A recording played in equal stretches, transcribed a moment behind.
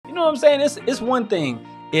know what I'm saying? It's one thing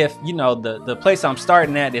if, the place I'm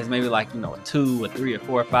starting at is maybe like, a 2 or 3 or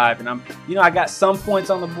 4 or 5, and I got some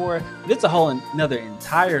points on the board, but it's a whole another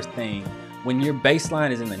entire thing when your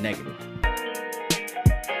baseline is in the negative.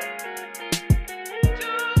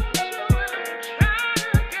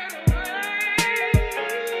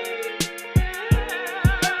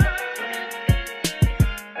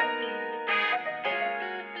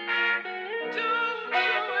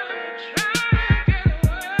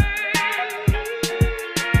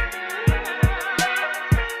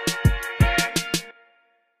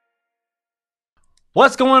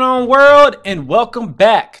 What's going on, world? And welcome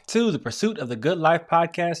back to the Pursuit of the Good Life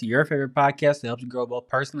podcast, your favorite podcast that helps you grow both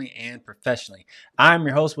personally and professionally. I'm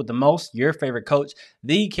your host with the most, your favorite coach,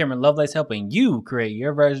 the Cameron Lovelace, helping you create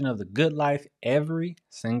your version of the good life every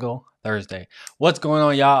single Thursday. What's going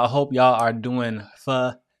on, y'all? I hope y'all are doing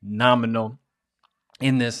phenomenal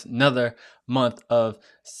in this another month of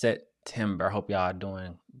September. I hope y'all are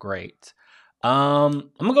doing great. I'm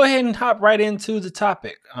gonna go ahead and hop right into the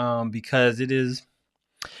topic because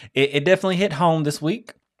it definitely hit home this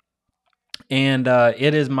week, and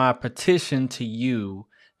it is my petition to you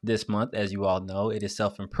this month. As you all know, it is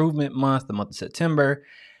self-improvement month, the month of September,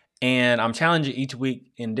 and I'm challenging each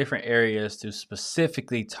week in different areas to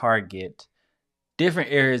specifically target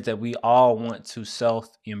different areas that we all want to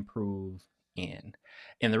self-improve in.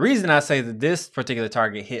 And the reason I say that this particular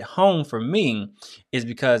target hit home for me is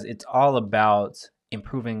because it's all about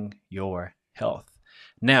improving your health.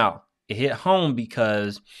 Now, it hit home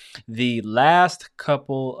because the last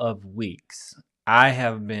couple of weeks, I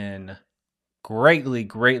have been greatly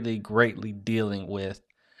dealing with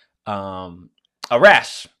a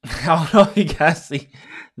rash. I don't know if you guys see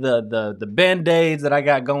the Band-Aids that I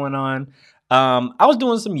got going on. I was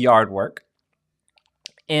doing some yard work,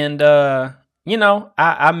 and I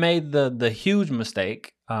made the huge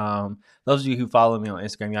mistake. Those of you who follow me on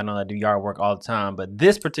Instagram, y'all know I do yard work all the time. But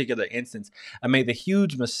this particular instance, I made the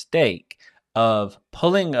huge mistake of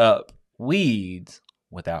pulling up weeds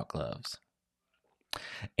without gloves.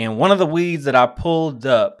 And one of the weeds that I pulled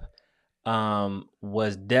up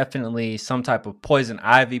was definitely some type of poison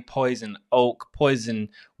ivy, poison oak, poison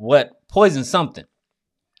something.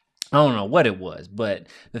 I don't know what it was, but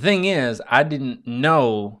the thing is, I didn't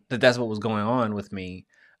know that that's what was going on with me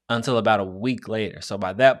until about a week later. So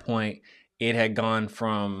by that point, it had gone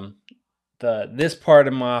from this part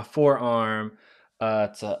of my forearm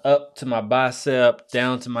to up to my bicep,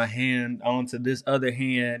 down to my hand, onto this other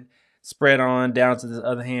hand, spread on down to this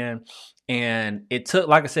other hand. And it took,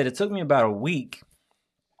 like I said, it took me about a week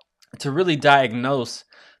to really diagnose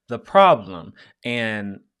the problem.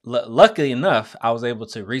 And luckily enough, I was able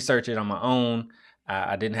to research it on my own.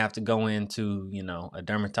 I didn't have to go into, a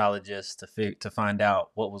dermatologist to find out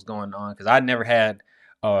what was going on, because I'd never had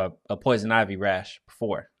a poison ivy rash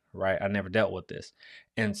before, right? I never dealt with this.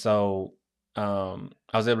 And so I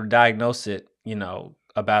was able to diagnose it,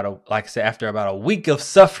 after about a week of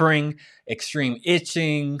suffering, extreme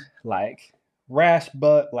itching, like rash,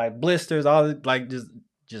 like blisters, all like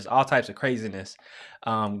just all types of craziness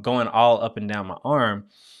going all up and down my arm.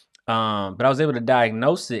 But I was able to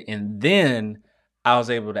diagnose it, and then I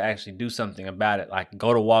was able to actually do something about it, like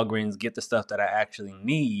go to Walgreens, get the stuff that I actually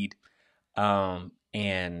need,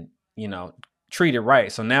 and, treat it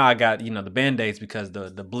right. So now I got, the Band-Aids because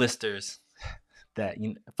the blisters that,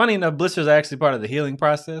 funny enough, blisters are actually part of the healing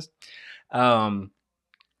process. But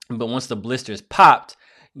once the blisters popped,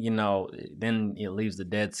 then it leaves the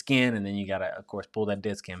dead skin, and then you got to, of course, pull that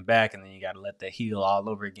dead skin back, and then you got to let that heal all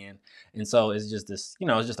over again. And so it's just this,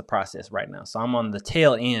 it's just a process right now. So I'm on the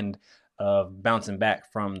tail end of bouncing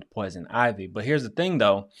back from the poison ivy. But here's the thing,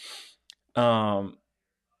 though.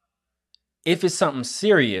 If it's something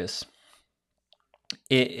serious,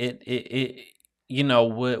 would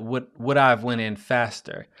I have went in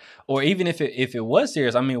faster? Or even if it was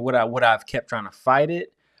serious, I mean, would I have kept trying to fight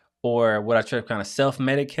it? Or would I try to kind of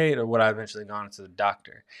self-medicate, or would I eventually gone to the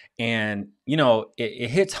doctor? And,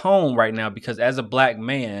 it hits home right now because as a Black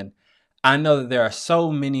man, I know that there are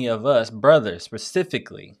so many of us, brothers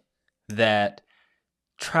specifically, that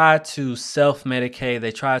try to self-medicate.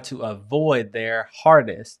 They try to avoid their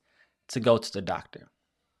hardest to go to the doctor.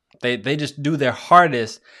 They just do their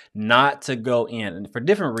hardest not to go in, and for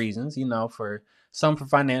different reasons, for some for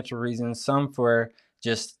financial reasons, some for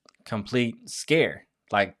just complete scare.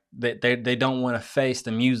 Like they don't want to face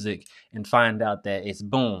the music and find out that it's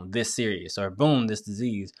boom, this serious, or boom, this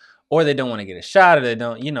disease, or they don't want to get a shot, or they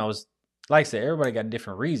don't, it's, like I said, everybody got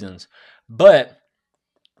different reasons. But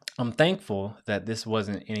I'm thankful that this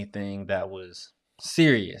wasn't anything that was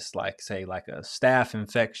serious, like say like a staph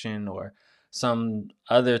infection or some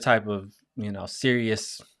other type of,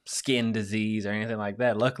 serious skin disease or anything like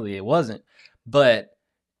that. Luckily it wasn't. But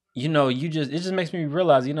it just makes me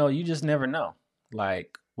realize, you just never know,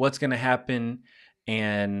 like, what's going to happen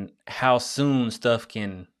and how soon stuff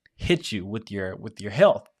can hit you with your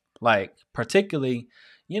health. Like, particularly,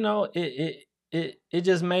 it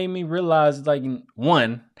just made me realize, like,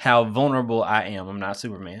 one, how vulnerable I am. I'm not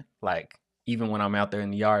Superman. Like, even when I'm out there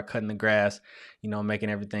in the yard cutting the grass, making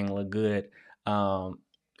everything look good,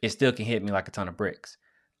 it still can hit me like a ton of bricks,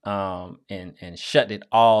 and shut it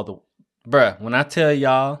all the bruh. When I tell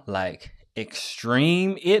y'all, like,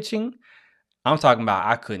 extreme itching, I'm talking about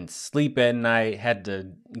I couldn't sleep at night, had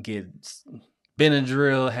to get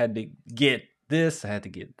Benadryl, had to get this, I had to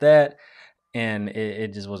get that, and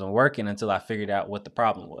it just wasn't working until I figured out what the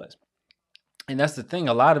problem was. And that's the thing,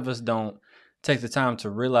 a lot of us don't take the time to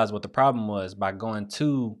realize what the problem was by going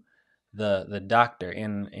to the doctor.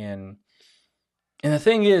 And the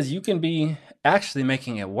thing is, you can be actually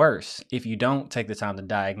making it worse if you don't take the time to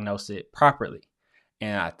diagnose it properly.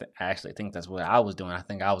 And I actually think that's what I was doing. I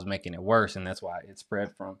think I was making it worse, and that's why it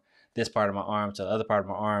spread from this part of my arm to the other part of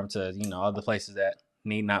my arm to, other places that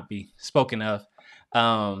need not be spoken of.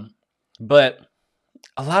 But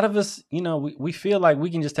a lot of us, we feel like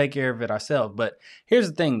we can just take care of it ourselves. But here's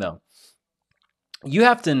the thing, though. You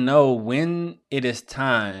have to know when it is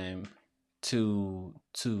time to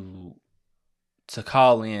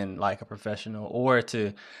call in, like, a professional, or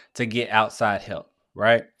to get outside help,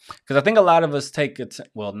 right? Because I think a lot of us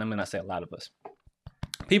well, let me not say a lot of us.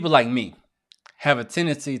 People like me have a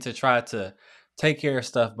tendency to try to take care of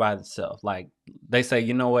stuff by themselves. Like, they say,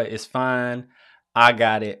 you know what, it's fine. I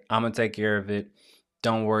got it. I'm going to take care of it.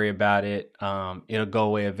 Don't worry about it. It'll go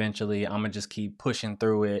away eventually. I'm going to just keep pushing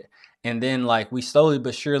through it. And then, like, we slowly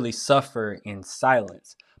but surely suffer in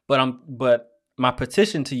silence. But my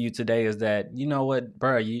petition to you today is that, you know what,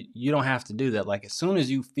 bro, you don't have to do that. Like, as soon as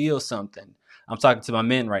you feel something, I'm talking to my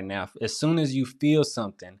men right now. As soon as you feel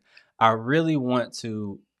something, I really want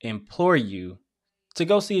to implore you to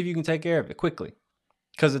go see if you can take care of it quickly.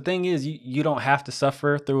 Because the thing is, you don't have to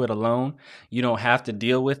suffer through it alone. You don't have to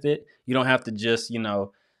deal with it. You don't have to just,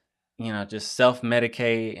 just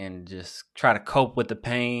self-medicate and just try to cope with the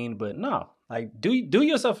pain. But no, like, do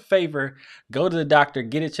yourself a favor, go to the doctor,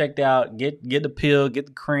 get it checked out, get the pill, get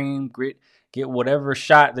the cream, get whatever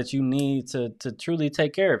shot that you need to truly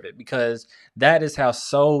take care of it, because that is how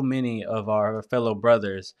so many of our fellow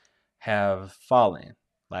brothers have fallen.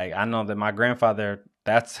 Like, I know that my grandfather,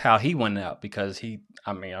 that's how he went out, because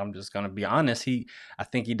I'm just going to be honest, I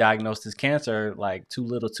think he diagnosed his cancer, like, too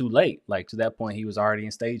little too late. Like, to that point, he was already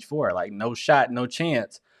in stage 4, like, no shot, no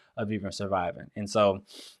chance of even surviving. And so,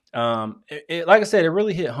 like I said, it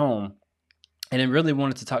really hit home, and it really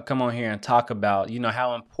wanted to come on here and talk about,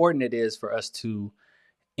 how important it is for us to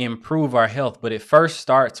improve our health. But it first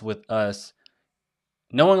starts with us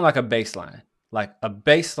knowing, like, a baseline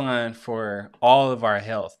for all of our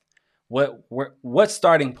health. What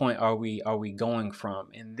starting point are we going from?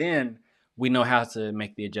 And then we know how to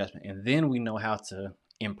make the adjustment, and then we know how to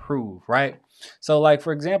improve, right? So, like,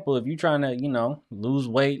 for example, if you're trying to, lose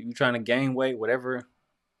weight, you're trying to gain weight, whatever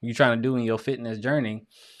you're trying to do in your fitness journey,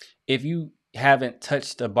 if you haven't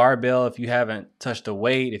touched a barbell, if you haven't touched a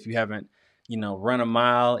weight, if you haven't, run a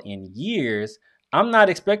mile in years, I'm not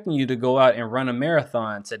expecting you to go out and run a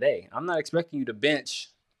marathon today. I'm not expecting you to bench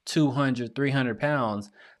 200, 300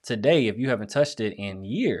 pounds today if you haven't touched it in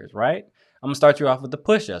years, right? I'm going to start you off with the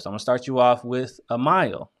push-ups. I'm going to start you off with a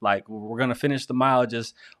mile. Like, we're going to finish the mile,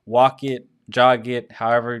 just walk it, jog it,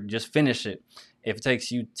 however, just finish it. If it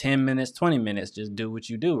takes you 10 minutes, 20 minutes, just do what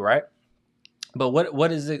you do, right? But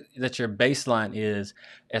what is it that your baseline is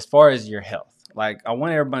as far as your health? Like, I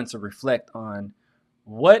want everybody to reflect on,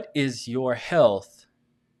 what is your health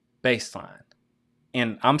baseline?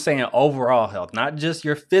 And I'm saying overall health, not just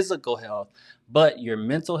your physical health, but your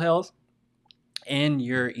mental health and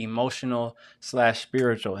your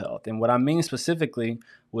emotional/spiritual health. And what I mean specifically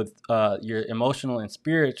with your emotional and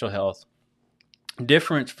spiritual health,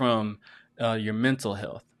 different from your mental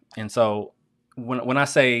health. And so when I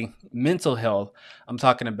say mental health, I'm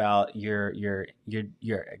talking about your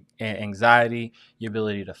anxiety, your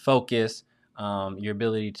ability to focus, your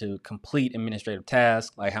ability to complete administrative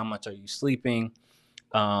tasks. Like, how much are you sleeping?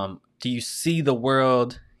 Do you see the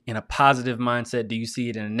world in a positive mindset? Do you see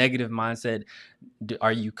it in a negative mindset?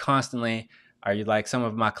 Are you like some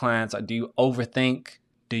of my clients, do you overthink?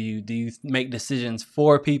 Do you make decisions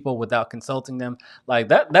for people without consulting them? Like,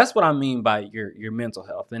 that's what I mean by your mental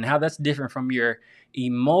health, and how that's different from your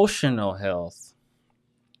emotional health.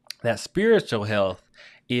 That spiritual health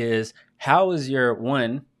is, how is your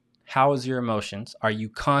how is your emotions? Are you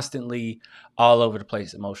constantly all over the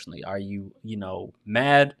place emotionally? Are you,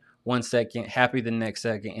 mad 1 second, happy the next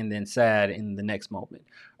second, and then sad in the next moment?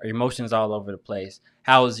 Are your emotions all over the place?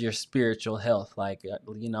 How is your spiritual health? Like,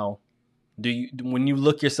 do you, when you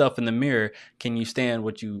look yourself in the mirror, can you stand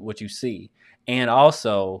what you see? And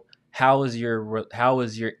also, how is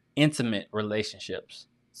your intimate relationships?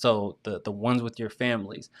 So the ones with your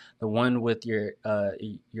families, the one with your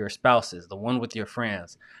spouses, the one with your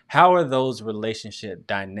friends. How are those relationship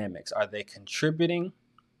dynamics? Are they contributing,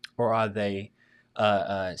 or are they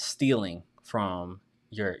stealing from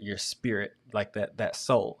your spirit, like that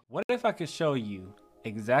soul? What if I could show you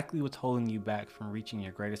exactly what's holding you back from reaching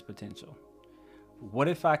your greatest potential? What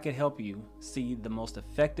if I could help you see the most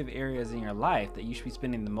effective areas in your life that you should be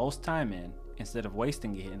spending the most time in, instead of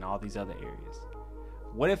wasting it in all these other areas?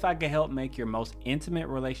 What if I could help make your most intimate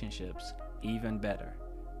relationships even better?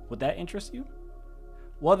 Would that interest you?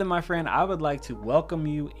 Well then, my friend, I would like to welcome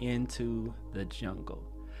you into the jungle.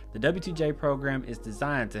 The W2J program is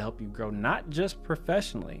designed to help you grow not just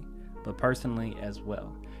professionally, but personally as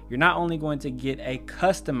well. You're not only going to get a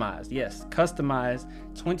customized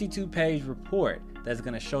 22-page report that's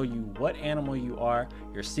going to show you what animal you are,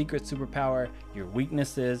 your secret superpower, your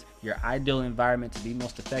weaknesses, your ideal environment to be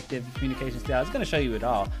most effective communication style. It's going to show you it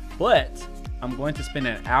all, but I'm going to spend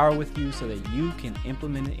an hour with you so that you can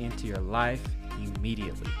implement it into your life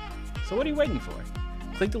immediately. So what are you waiting for?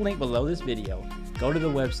 Click the link below this video, go to the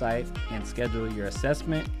website, and schedule your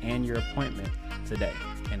assessment and your appointment today.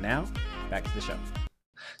 And now, back to the show.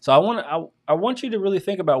 So I want you to really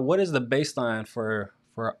think about, what is the baseline for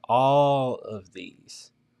all of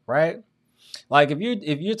these, right? Like if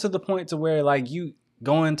you're to the point to where, like, you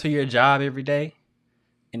go into your job every day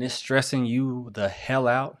and it's stressing you the hell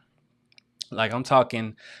out. Like, I'm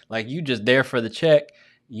talking like you just there for the check.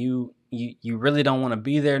 You really don't want to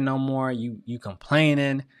be there no more. You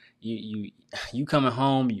complaining. You coming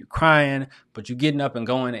home, you crying, but you getting up and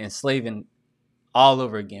going and slaving all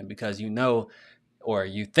over again, because or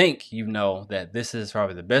you think that this is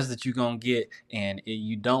probably the best that you're going to get, and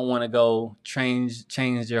you don't want to go change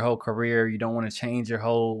your whole career. You don't want to change your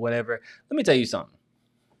whole whatever. Let me tell you something.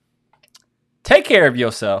 Take care of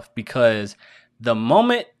yourself, because the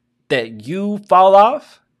moment that you fall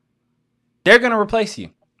off, they're going to replace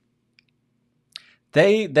you.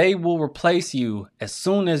 They will replace you as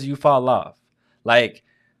soon as you fall off. Like,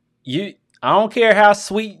 I don't care how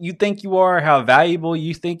sweet you think you are, how valuable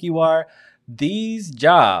you think you are. These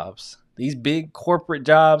jobs, these big corporate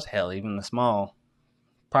jobs, hell, even the small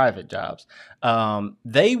private jobs,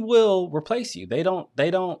 they will replace you.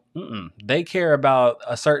 They care about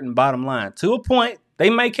a certain bottom line. To a point, they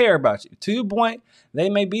may care about you. To a point, they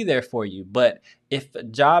may be there for you. But if a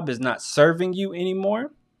job is not serving you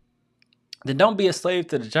anymore, then don't be a slave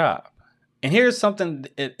to the job. And here's something,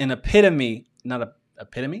 an epiphany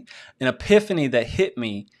that hit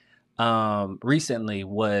me recently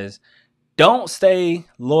was, don't stay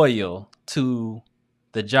loyal to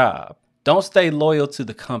the job. Don't stay loyal to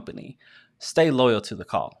the company. Stay loyal to the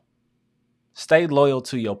call. Stay loyal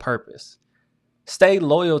to your purpose. Stay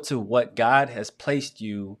loyal to what God has placed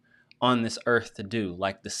you on this earth to do,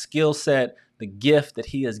 like the skill set, the gift that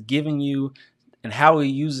He has given you, and how He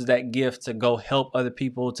uses that gift to go help other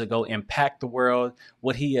people, to go impact the world,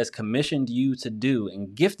 what He has commissioned you to do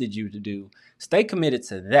and gifted you to do. Stay committed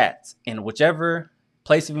to that in whichever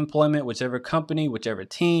place of employment, whichever company, whichever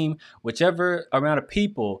team, whichever amount of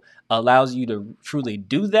people allows you to truly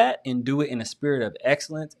do that, and do it in a spirit of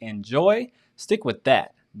excellence and joy. Stick with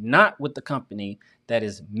that, not with the company that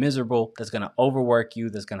is miserable, that's going to overwork you,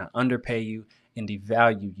 that's going to underpay you and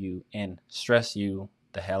devalue you and stress you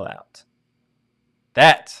the hell out.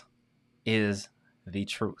 That is the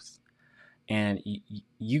truth. And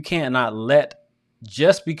you cannot let,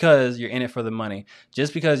 just because you're in it for the money,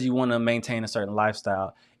 just because you want to maintain a certain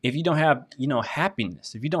lifestyle, if you don't have,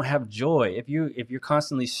 happiness, if you don't have joy, if you're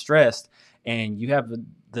constantly stressed, and you have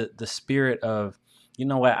the spirit of,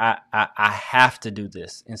 I have to do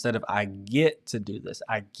this, instead of I get to do this,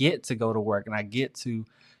 I get to go to work, and I get to,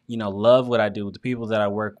 love what I do with the people that I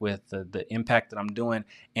work with, the impact that I'm doing,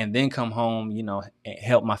 and then come home, and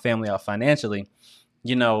help my family out financially.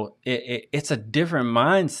 It's a different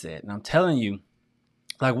mindset. And I'm telling you,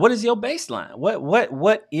 like, what is your baseline?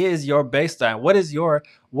 What is your baseline?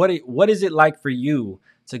 What is it like for you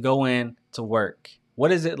to go in to work?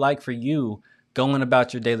 What is it like for you going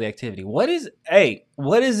about your daily activity? What is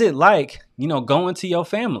it like, going to your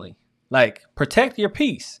family? Like, protect your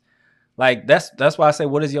peace. Like, that's why I say,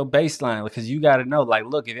 what is your baseline? Because you got to know, like,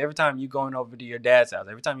 look, if every time you're going over to your dad's house,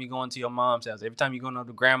 every time you're going to your mom's house, every time you're going over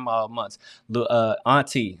to grandma's,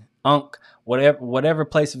 auntie, whatever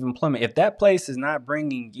place of employment, if that place is not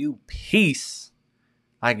bringing you peace,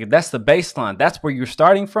 like if that's the baseline, that's where you're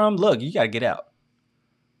starting from, look, you got to get out.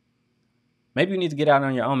 Maybe you need to get out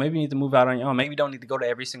on your own. Maybe you need to move out on your own. Maybe you don't need to go to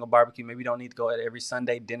every single barbecue. Maybe you don't need to go at every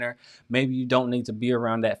Sunday dinner. Maybe you don't need to be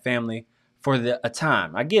around that family for a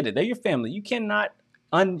time. I get it. They're your family. You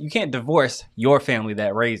can't divorce your family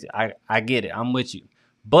that raised it. I get it. I'm with you.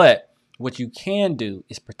 But what you can do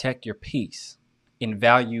is protect your peace and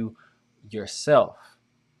value yourself.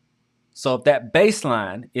 So if that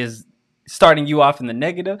baseline is starting you off in the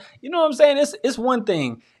negative, you know what I'm saying? It's one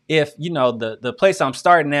thing if, the place I'm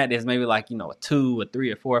starting at is maybe like, a 2, a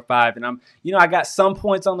 3, a 4, or 5, and I got some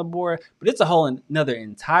points on the board, but it's a whole another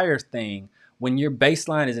entire thing when your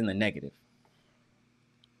baseline is in the negative.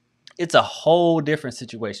 It's a whole different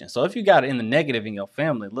situation. So if you got it in the negative in your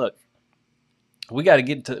family, look, we got to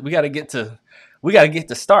get to start. We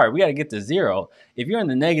got to get to zero. If you're in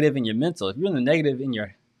the negative in your mental, if you're in the negative in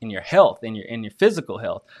your health, in your physical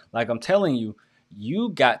health, like I'm telling you, you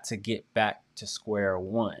got to get back to square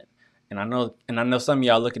one. And I know some of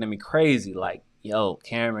y'all looking at me crazy, like, yo,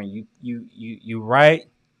 Cameron, you right,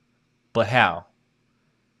 but how?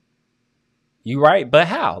 You right, but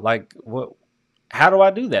how? Like, what? How do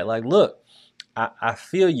I do that? Like, look, I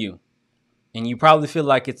feel you. And you probably feel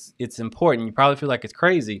like it's important. You probably feel like it's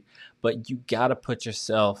crazy, but you got to put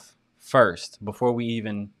yourself first before we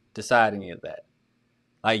even decide any of that.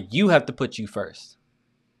 Like, you have to put you first.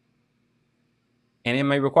 And it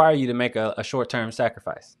may require you to make a short-term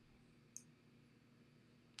sacrifice.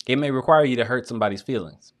 It may require you to hurt somebody's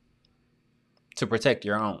feelings to protect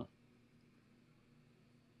your own.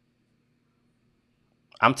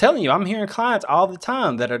 I'm telling you, I'm hearing clients all the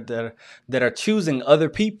time that are choosing other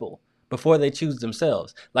people before they choose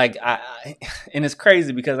themselves. Like, and it's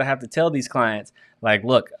crazy because I have to tell these clients, like,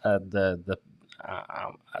 look, the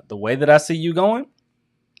way that I see you going,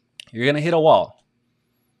 you're gonna hit a wall,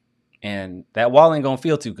 and that wall ain't gonna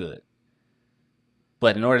feel too good.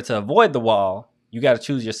 But in order to avoid the wall, you got to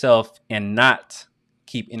choose yourself and not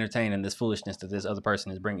keep entertaining this foolishness that this other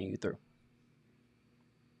person is bringing you through.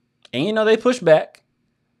 And they push back,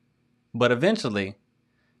 but eventually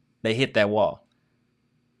they hit that wall.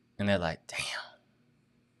 And they're like, damn.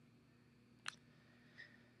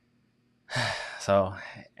 So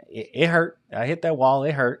it hurt. I hit that wall.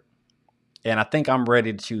 It hurt. And I think I'm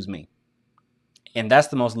ready to choose me. And that's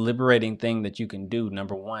the most liberating thing that you can do.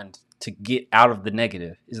 Number one, to get out of the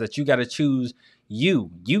negative, is that you got to choose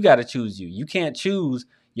you. You got to choose you. You can't choose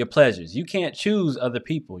your pleasures. You can't choose other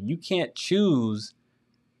people. You can't choose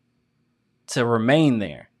to remain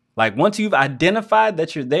there. Like, once you've identified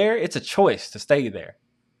that you're there, it's a choice to stay there.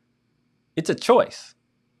 It's a choice.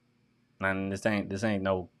 And this ain't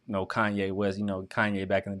no Kanye West. Kanye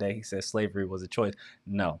back in the day, he said slavery was a choice.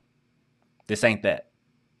 No, this ain't that.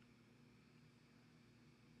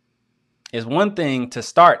 It's one thing to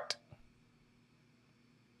start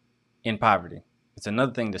in poverty. It's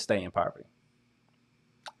another thing to stay in poverty,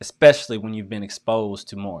 especially when you've been exposed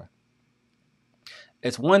to more.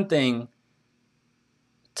 It's one thing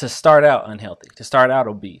to start out unhealthy, to start out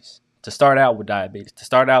obese, to start out with diabetes, to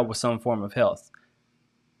start out with some form of health.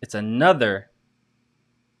 It's another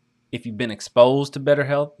if you've been exposed to better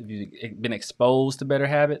health, if you've been exposed to better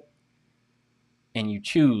habit, and you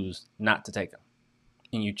choose not to take them,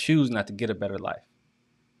 and you choose not to get a better life.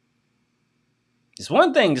 It's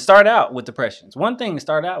one thing to start out with depression. It's one thing to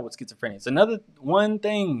start out with schizophrenia. It's another one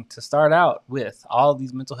thing to start out with all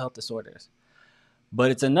these mental health disorders.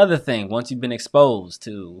 But it's another thing once you've been exposed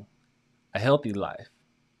to a healthy life,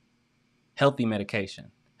 healthy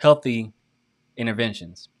medication, healthy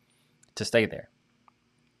interventions, to stay there.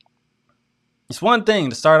 It's one thing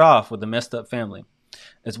to start off with a messed up family.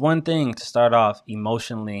 It's one thing to start off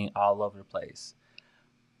emotionally all over the place.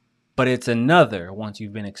 But it's another once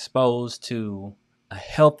you've been exposed to a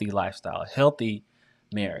healthy lifestyle, a healthy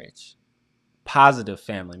marriage, positive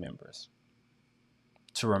family members,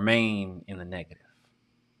 to remain in the negative.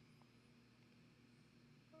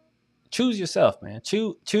 Choose yourself, man.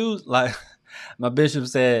 Choose. Like my bishop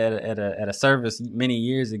said at a service many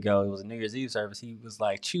years ago, it was a New Year's Eve service. He was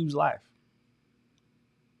like, choose life.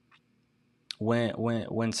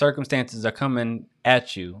 When circumstances are coming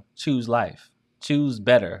at you, choose life. Choose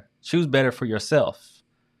better. Choose better for yourself.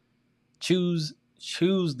 Choose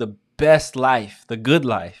the best life, the good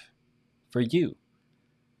life for you.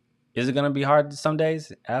 Is it going to be hard some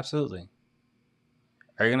days? Absolutely.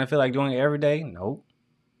 Are you going to feel like doing it every day? Nope.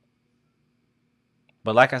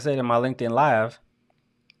 But like I said in my LinkedIn Live,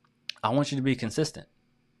 I want you to be consistent.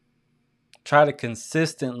 Try to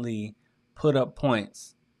consistently put up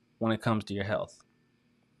points when it comes to your health.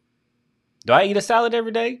 Do I eat a salad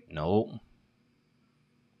every day? No.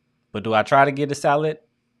 But do I try to get a salad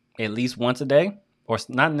at least once a day? Or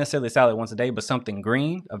not necessarily a salad once a day, but something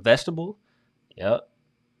green, a vegetable? Yep.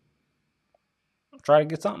 Try to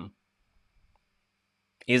get something.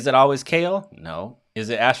 Is it always kale? No. Is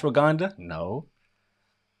it ashwagandha? No.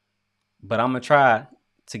 But I'm going to try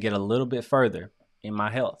to get a little bit further in my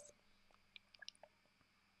health.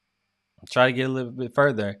 Try to get a little bit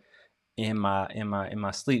further in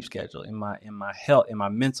my sleep schedule, in my health, in my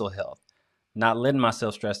mental health. Not letting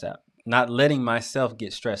myself stress out. Not letting myself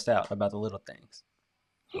get stressed out about the little things.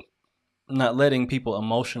 Not letting people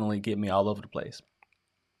emotionally get me all over the place.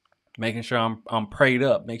 Making sure I'm prayed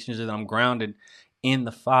up, making sure that I'm grounded in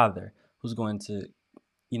the Father who's going to,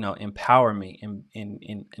 empower me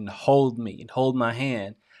and hold me and hold my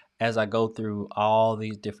hand as I go through all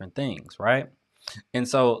these different things, right? And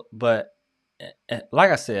so, but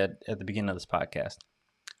like I said at the beginning of this podcast,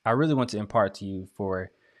 I really want to impart to you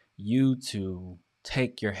for you to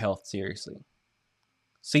take your health seriously.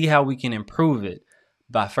 See how we can improve it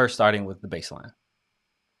by first starting with the baseline.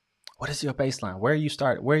 What is your baseline? Where are you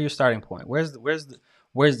start? Where are your starting point? Where's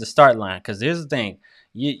the start line? Because here's the thing,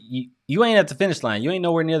 you ain't at the finish line. You ain't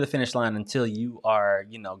nowhere near the finish line until you are,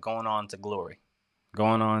 going on to glory,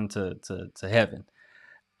 going on to heaven.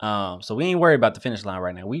 So we ain't worried about the finish line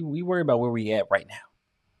right now. We worry about where we at right now.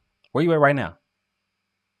 Where you at right now?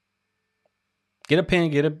 Get a pen.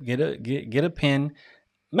 Get a pen.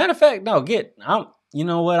 Matter of fact, no. You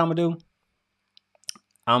know what I'm gonna do?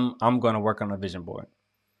 I'm gonna work on a vision board.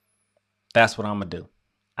 That's what I'm gonna do,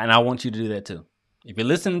 and I want you to do that too. If you're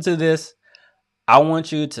listening to this, I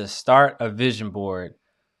want you to start a vision board,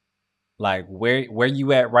 like where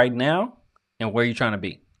you at right now and where you trying to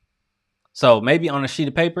be. So maybe on a sheet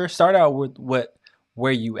of paper, start out with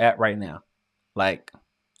where you at right now, like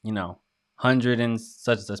 100 and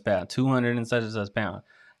such and such pound, 200 and such pound,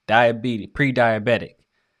 diabetes, pre-diabetic,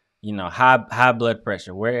 high blood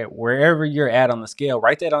pressure, wherever you're at on the scale,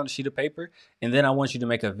 write that on a sheet of paper. And then I want you to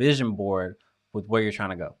make a vision board with where you're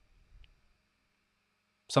trying to go.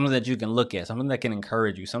 Something that you can look at, something that can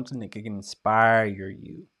encourage you, something that can inspire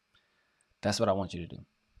you. That's what I want you to do.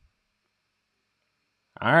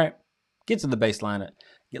 All right. Get to the baseline.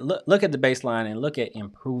 Look at the baseline and look at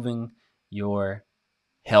improving your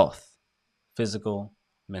health, physical,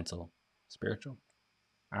 mental, spiritual.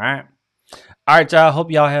 All right. All right, y'all.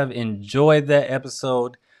 Hope y'all have enjoyed that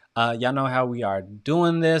episode. Y'all know how we are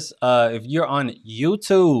doing this. If you're on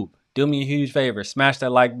YouTube, do me a huge favor. Smash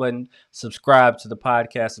that like button. Subscribe to the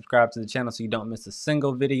podcast. Subscribe to the channel so you don't miss a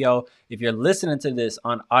single video. If you're listening to this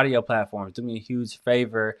on audio platforms, do me a huge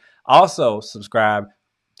favor. Also, subscribe.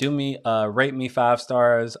 Rate me 5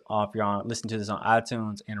 stars if you're listening to this on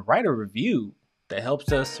iTunes, and write a review that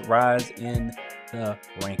helps us rise in the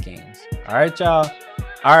rankings. All right, y'all.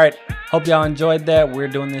 All right. Hope y'all enjoyed that. We're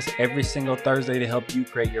doing this every single Thursday to help you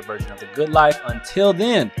create your version of the good life. Until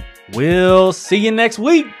then, we'll see you next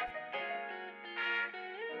week.